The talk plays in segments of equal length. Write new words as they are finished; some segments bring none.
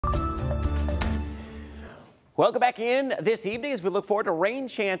Welcome back in this evening as we look forward to rain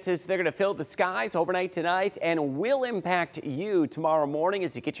chances. They're going to fill the skies overnight tonight and will impact you tomorrow morning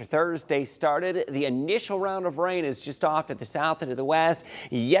as you get your Thursday started. The initial round of rain is just off to the south and to the west.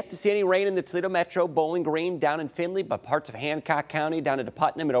 Yet to see any rain in the Toledo Metro, Bowling Green, down in Findlay, but parts of Hancock County, down into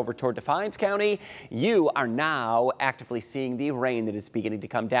Putnam and over toward Defiance County. You are now actively seeing the rain that is beginning to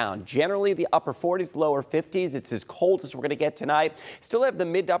come down. Generally the upper 40s, lower 50s. It's as cold as we're going to get tonight. Still have the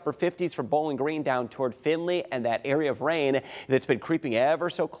mid to upper 50s from Bowling Green down toward Findlay, and that area of rain that's been creeping ever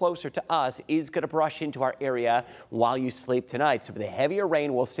so closer to us is going to brush into our area while you sleep tonight. Some of the heavier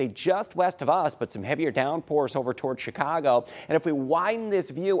rain will stay just west of us, but some heavier downpours over toward Chicago. And if we widen this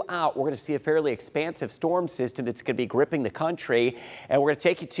view out, we're going to see a fairly expansive storm system that's going to be gripping the country. And we're going to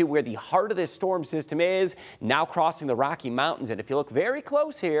take you to where the heart of this storm system is, now crossing the Rocky Mountains. And if you look very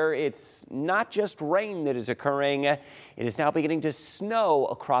close here, it's not just rain that is occurring. It is now beginning to snow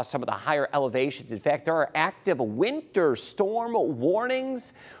across some of the higher elevations. In fact, there are active winter storm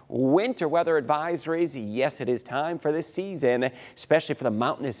warnings, winter weather advisories. Yes, it is time for this season, especially for the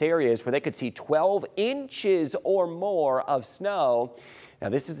mountainous areas where they could see 12 inches or more of snow. Now,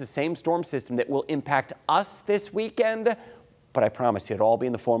 this is the same storm system that will impact us this weekend, but I promise you it'll all be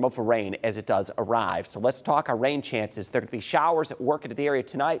in the form of rain as it does arrive. So let's talk our rain chances. There are going to be showers that work into the area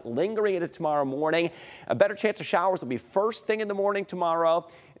tonight, lingering into tomorrow morning. A better chance of showers will be first thing in the morning tomorrow.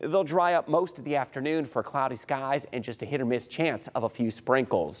 They'll dry up most of the afternoon for cloudy skies and just a hit or miss chance of a few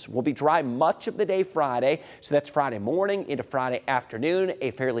sprinkles. We'll be dry much of the day Friday, so that's Friday morning into Friday afternoon. A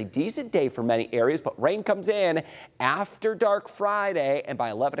fairly decent day for many areas, but rain comes in after dark Friday, and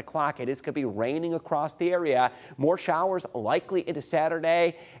by 11 o'clock it is going to be raining across the area. More showers likely into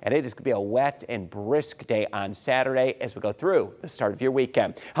Saturday, and it is going to be a wet and brisk day on Saturday as we go through the start of your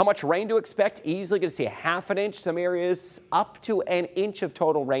weekend. How much rain to expect? Easily going to see a half an inch, some areas up to an inch of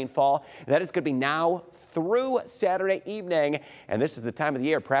total rainfall. That is going to be now through Saturday evening, and this is the time of the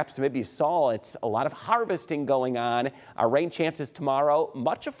year, perhaps maybe you saw it's a lot of harvesting going on. Our rain chances tomorrow,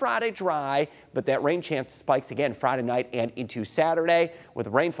 much of Friday dry, but that rain chance spikes again Friday night and into Saturday with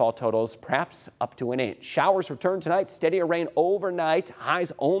rainfall totals perhaps up to an inch. Showers return tonight, steadier rain overnight,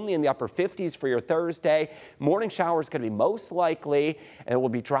 highs only in the upper 50s for your Thursday. Morning showers going to be most likely, and it will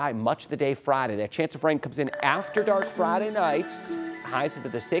be dry much of the day Friday. That chance of rain comes in after dark Friday nights. Highs into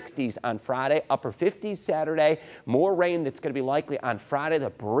the 60s on Friday, upper 50s Saturday. More rain that's going to be likely on Friday. The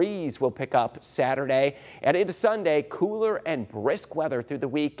breeze will pick up Saturday and into Sunday. Cooler and brisk weather through the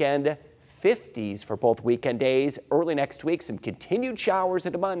weekend. 50s for both weekend days. Early next week, some continued showers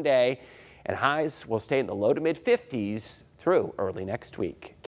into Monday, and highs will stay in the low to mid 50s through early next week.